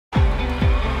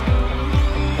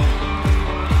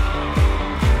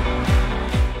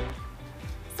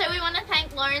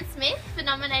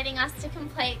us to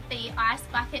complete the Ice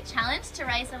Bucket Challenge to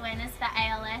raise awareness for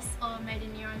ALS or motor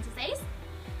neuron disease.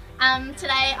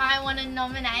 Today I want to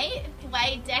nominate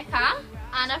Wade Decker,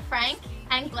 Anna Frank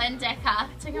and Glenn Decker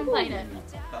to complete it.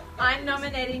 I'm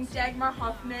nominating Dagmar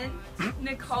Hoffman,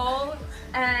 Nicole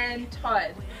and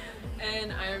Todd.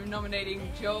 And I'm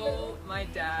nominating Joel, my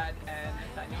dad, and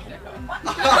Nathaniel Decker.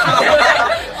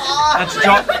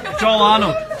 That's Joel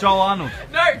Arnold. Joel Arnold.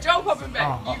 No, Joel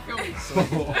Poppenbeck. Oh. You film me.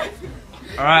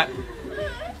 Alright.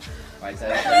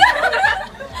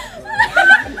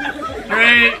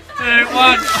 3, 2,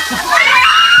 1.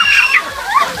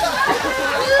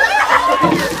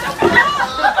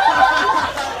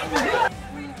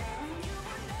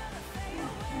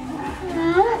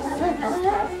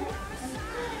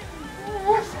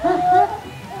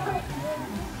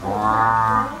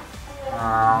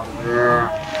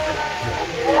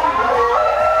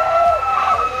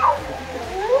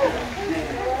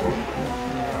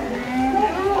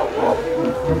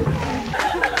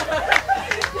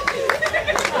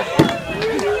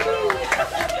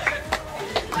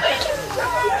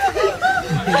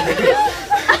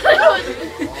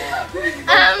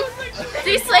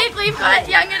 This week we've got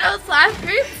Young Adults Life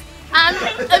Group.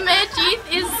 Emerge Youth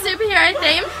is superhero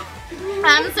theme.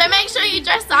 So make sure you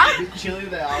dress up.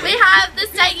 We have the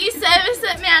State Youth Service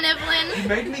at Mount Evelyn.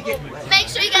 Make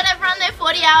sure you get everyone their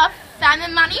 40-hour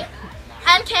famine money.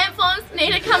 And camp forms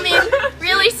need to come in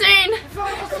really soon.